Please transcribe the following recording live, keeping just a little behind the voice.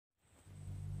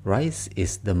Rice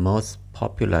is the most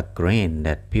popular grain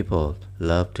that people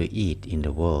love to eat in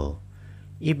the world.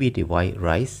 If we divide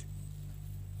rice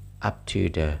up to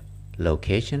the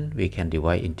location, we can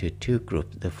divide into two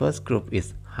groups. The first group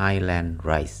is highland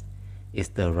rice. It's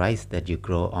the rice that you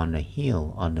grow on a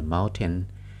hill, on the mountain,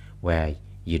 where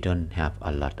you don't have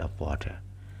a lot of water.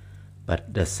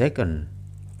 But the second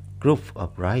group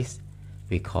of rice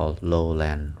we call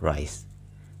lowland rice.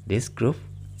 This group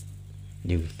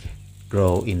you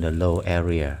grow in the low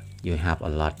area. You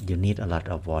need a lot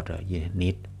of water. You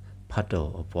need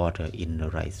puddle of water in the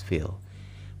rice field.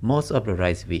 Most of the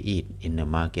rice we eat in the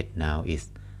market now is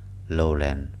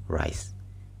lowland rice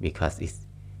because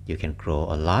you can grow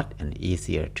a lot and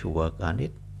easier to work on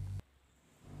it.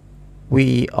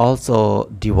 We also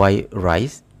divide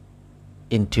rice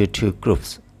into two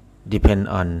groups depend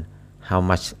on how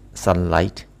much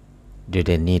sunlight do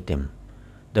they need them.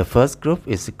 The first group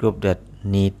is a group that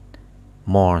need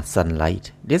more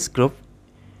sunlight. This group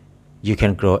you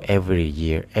can grow every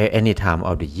year, any time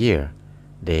of the year.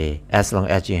 As long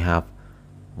as you have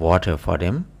water for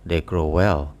them, they grow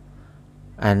well.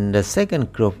 And the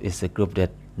second group is a group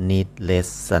that need less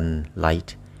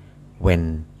sunlight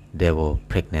when they were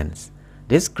pregnant.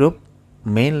 This group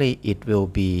mainly it will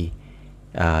be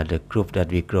the group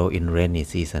that we grow in rainy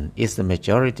season. Is the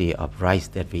majority of rice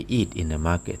that we eat in the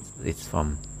market. It's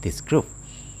from this group.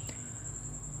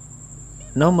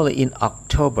 Normally in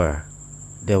October,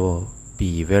 there will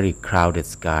be very crowded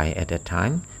sky at that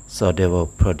time, so they will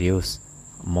produce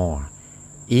more.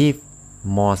 If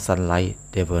more sunlight,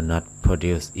 they will not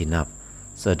produce enough.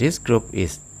 So this group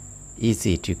is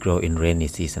easy to grow in rainy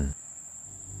season.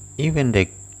 Even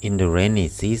in the rainy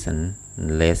season,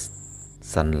 less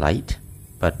sunlight,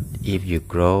 but if you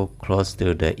grow close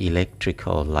to the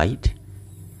electrical light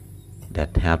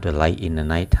that have the light in the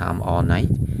night time all night,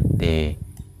 they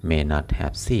may not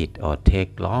have seed or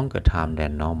take longer time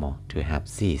than normal to have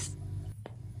seeds.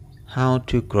 How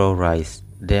to grow rice?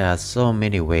 There are so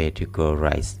many ways to grow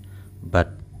rice,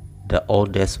 but the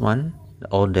oldest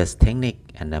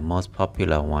technique and the most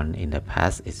popular one in the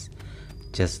past is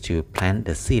just to plant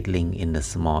the seedling in a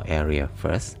small area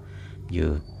first.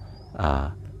 You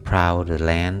plow the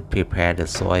land, prepare the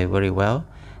soil very well,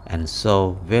 and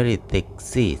sow very thick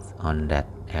seeds on that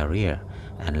area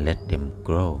and let them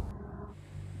grow.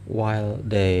 While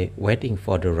they waiting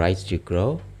for the rice to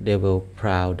grow, they will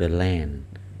plow the land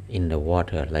in the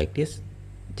water like this,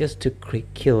 just to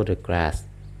kill the grass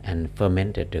and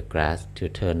fermented the grass to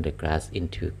turn the grass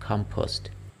into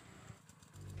compost.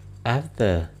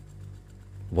 After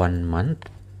 1 month,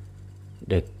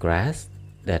 the grass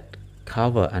that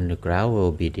cover underground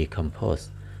will be decomposed.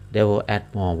 They will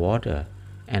add more water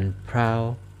and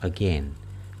plow again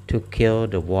to kill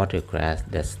the water grass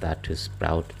that start to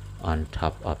sprout on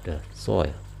top of the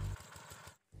soil.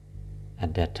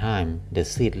 At that time, the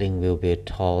seedling will be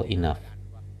tall enough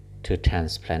to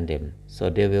transplant them. So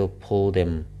they will pull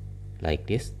them like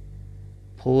this,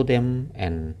 pull them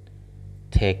and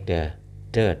take the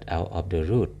dirt out of the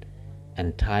root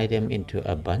and tie them into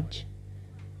a bunch.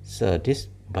 So this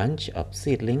bunch of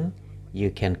seedling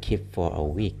you can keep for a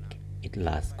week. It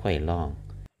lasts quite long.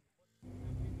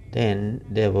 Then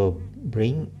they will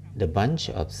bring the bunch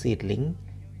of seedling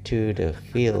to the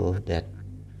field that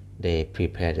they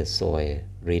prepare the soil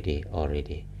ready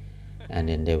already, and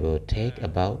then they will take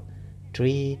about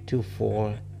 3 to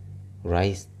 4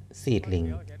 rice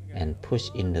seedling and push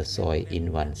in the soil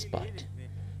in one spot,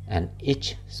 and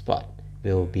each spot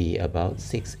will be about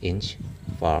 6 inches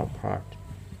far apart.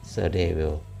 So they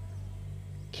will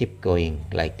keep going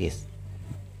like this.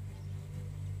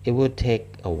 It will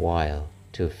take a while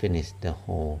to finish the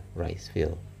whole rice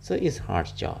field. So it's a hard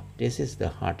job. This is the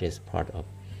hardest part of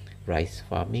rice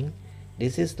farming.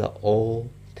 This is the old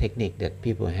technique that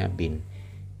people have been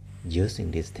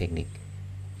using this technique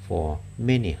for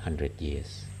many hundred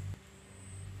years.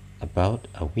 About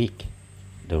a week,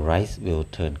 the rice will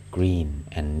turn green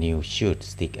and new shoots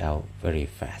stick out very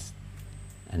fast.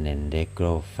 And then they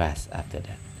grow fast after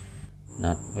that.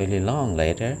 Not very long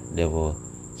later, they will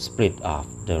split off.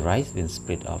 The rice will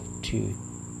split off to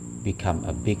become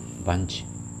a big bunch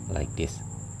like this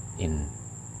in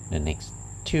the next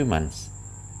 2 months.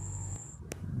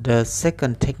 The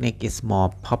second technique is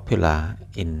more popular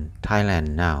in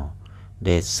Thailand now.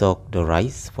 They soak the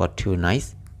rice for 2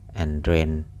 nights and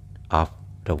drain off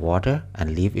the water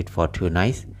and leave it for 2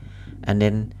 nights, and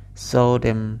then sow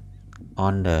them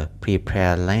on the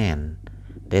prepared land.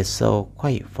 They sow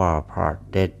quite far apart.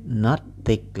 They're not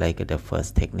thick like the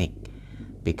first technique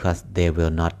because they will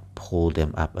not pull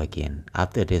them up again.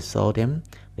 After they sow them,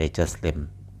 they just let them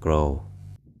grow.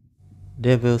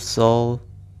 They will sow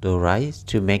the rice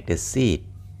to make the seed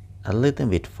a little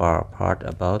bit far apart,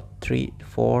 about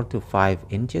 4 to 5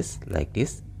 inches like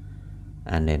this,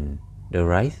 and then the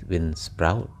rice will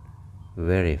sprout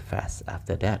very fast.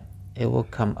 After that it will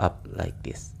come up like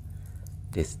this.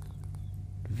 This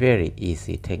very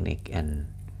easy technique, and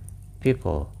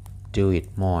people do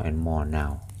it more and more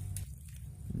now.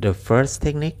 The first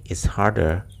technique is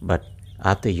harder, but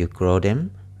after you grow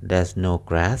them, there's no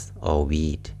grass or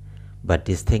weed. But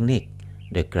this technique,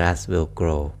 the grass will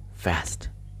grow fast.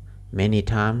 Many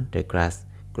times the grass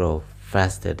grows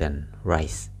faster than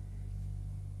rice.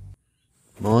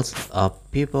 Most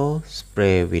of people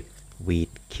spray with weed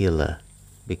killer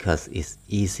because it's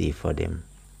easy for them.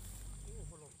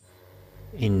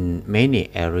 In many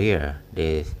areas,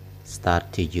 they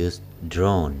start to use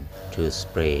drone to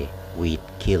spray weed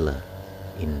killer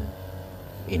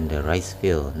in the rice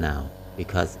field now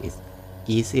because it's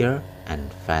easier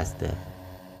and faster.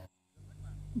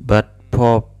 But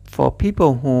for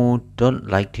people who don't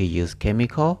like to use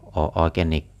chemical or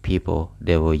organic people,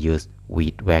 they will use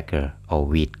weed whacker or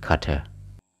weed cutter.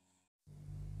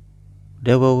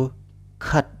 They will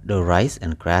cut the rice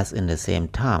and grass in the same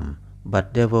time,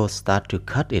 but they will start to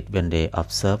cut it when they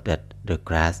observe that the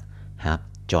grass have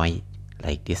joint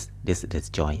like this. This is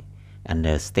joint, and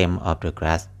the stem of the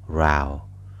grass round.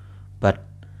 But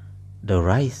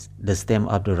the stem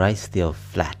of the rice still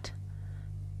flat.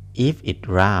 If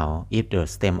the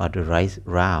stem of the rice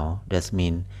round, that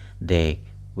means they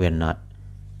will not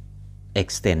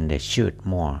extend the shoot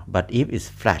more. But if it's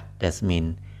flat, that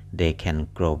means they can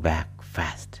grow back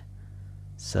fast.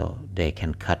 So they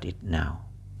can cut it now.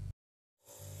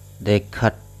 They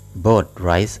cut both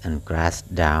rice and grass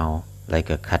down like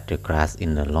a cut the grass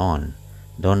in the lawn.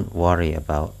 Don't worry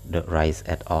about the rice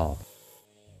at all.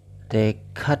 They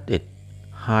cut it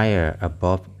higher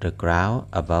above the ground,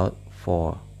 about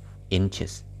 4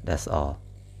 inches, that's all.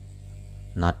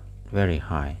 Not very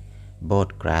high.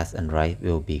 Both grass and rice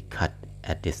will be cut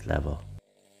at this level.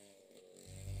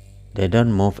 They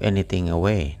don't move anything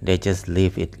away, they just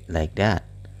leave it like that.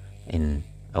 In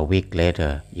a week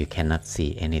later, you cannot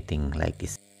see anything like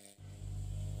this.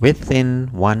 Within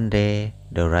 1 day,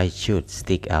 the rice should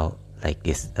stick out like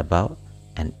this, about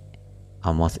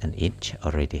almost an inch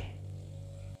already.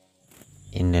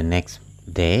 In the next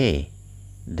day,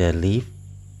 the leaf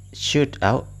shoot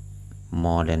out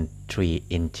more than 3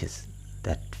 inches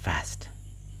that fast.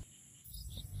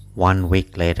 1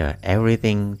 week later,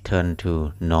 everything turned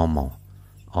to normal.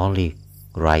 Only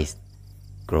rice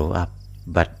grow up,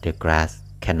 but the grass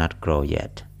cannot grow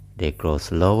yet. They grow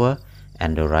slower,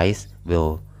 and the rice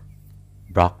will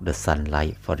block the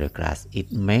sunlight for the grass.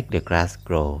 It makes the grass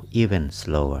grow even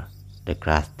slower. The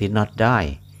grass did not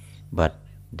die, but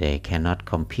they cannot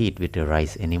compete with the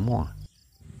rice anymore.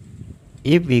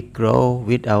 If we grow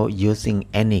without using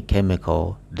any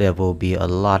chemical, there will be a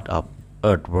lot of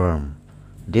earthworm.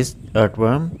 This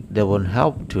earthworm, they will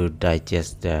help to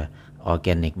digest the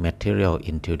organic material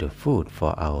into the food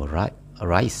for our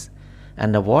rice,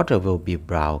 and the water will be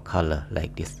brown color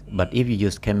like this. But if you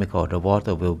use chemical, the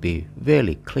water will be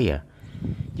very clear.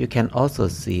 You can also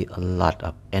see a lot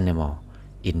of animal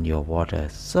in your water,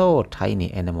 so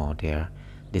tiny animal there.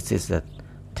 This is a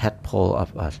tadpole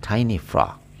of a tiny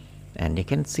frog, and you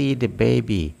can see the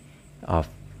baby of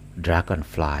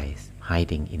dragonflies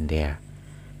hiding in there,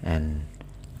 and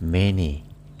many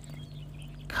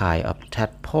kind of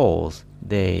tadpoles.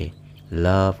 They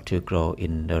love to grow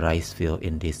in the rice field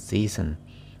in this season,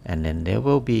 and then there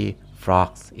will be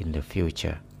frogs in the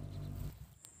future.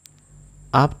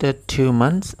 After 2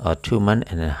 months or 2.5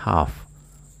 months,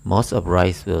 most of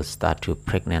rice will start to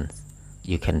pregnant.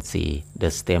 You can see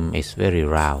the stem is very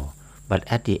round, but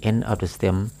at the end of the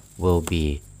stem will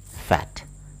be fat.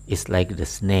 It's like the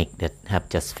snake that have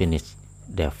just finished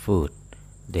their food.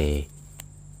 They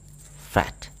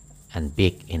fat and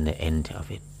big in the end of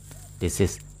it. This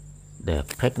is the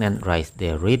pregnant rice.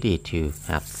 They're ready to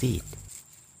have seed.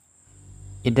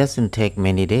 It doesn't take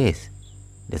many days.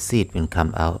 The seed will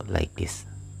come out like this.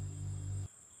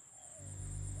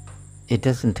 It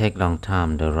doesn't take long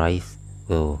time. The rice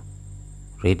will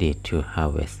ready to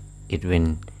harvest. It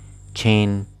will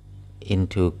change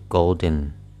into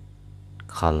golden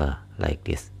color like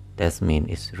this. That means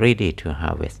it's ready to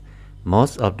harvest.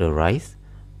 Most of the rice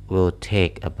will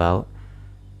take about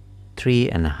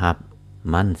 3.5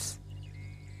 months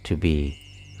to be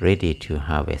ready to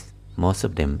harvest. Most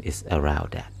of them is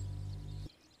around that.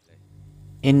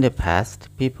 In the past,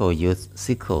 people used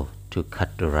sickle to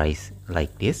cut the rice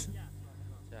like this.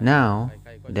 Now,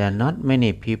 there are not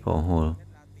many people who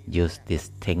use this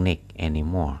technique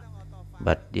anymore,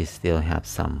 but they still have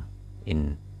some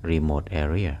in remote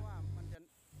area.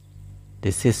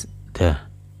 This is the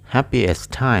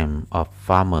happiest time of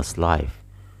farmer's life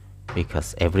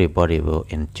because everybody will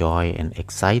enjoy and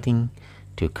exciting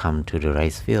to come to the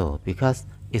rice field because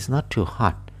it's not too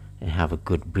hot and have a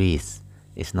good breeze.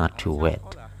 It's not too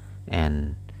wet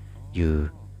and you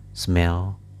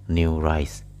smell new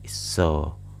rice. It's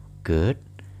so good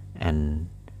and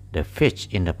the fish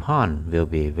in the pond will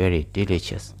be very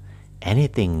delicious.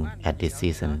 Anything at this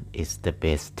season is the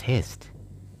best taste.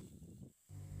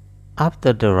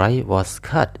 After the rice was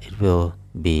cut, it will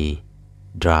be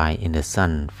dry in the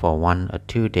sun for 1 or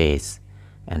 2 days,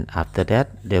 and after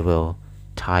that they will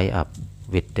tie up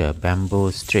with the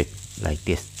bamboo strip like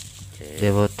this. They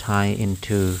will tie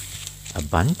into a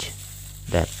bunch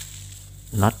that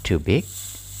not too big.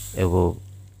 It will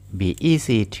be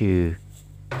easy to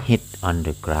hit on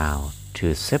the ground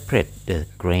to separate the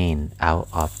grain out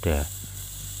of the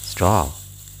straw.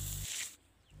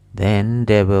 Then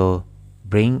they will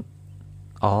bring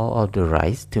all of the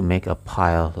rice to make a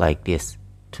pile like this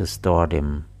to store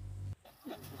them.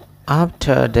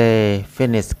 After they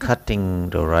finish cutting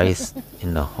the rice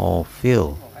in the whole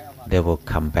field, they will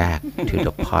come back to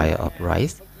the pile of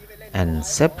rice and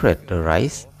separate the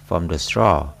rice from the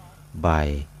straw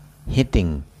by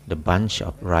hitting the bunch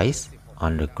of rice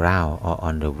on the ground or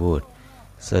on the wood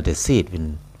so the seed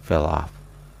will fall off,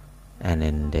 and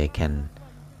then they can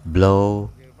blow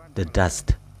the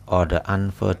dust or the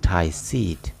unfertilized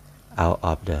seed out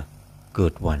of the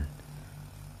good one.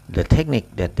 The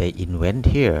technique that they invent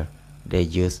here, they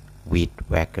use weed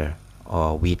whacker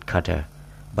or weed cutter,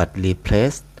 but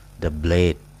replace the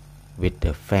blade with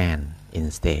the fan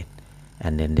instead,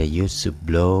 and then they used to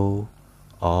blow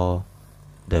all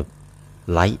the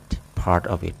light part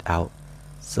of it out,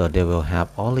 so they will have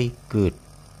only good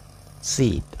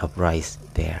seed of rice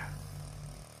there.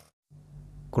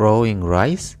 Growing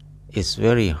rice is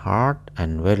very hard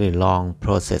and very long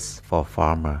process for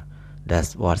farmer.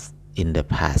 That was in the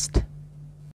past.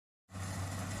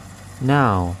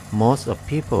 Now most of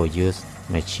people use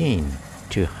machine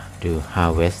to do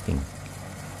harvesting,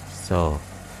 so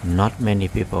not many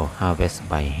people harvest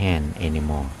by hand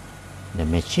anymore. The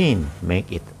machine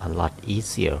make it a lot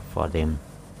easier for them.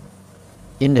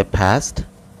 In the past,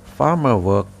 farmer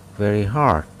work very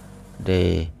hard.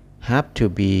 They have to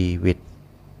be with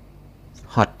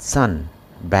hot sun,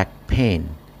 back pain,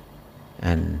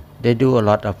 and they do a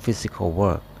lot of physical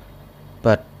work,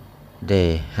 but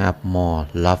they have more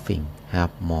laughing,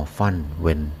 have more fun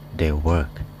when they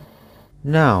work.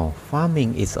 Now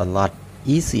farming is a lot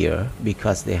easier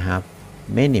because they have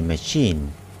many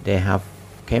machines. They have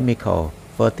chemical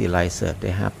fertilizer, they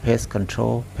have pest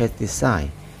control, pesticide,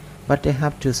 but they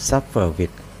have to suffer with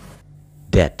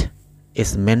debt.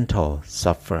 It's mental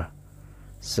suffer.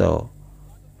 So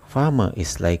farmer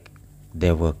is like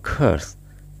they were cursed.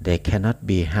 They cannot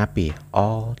be happy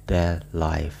all their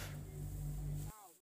life.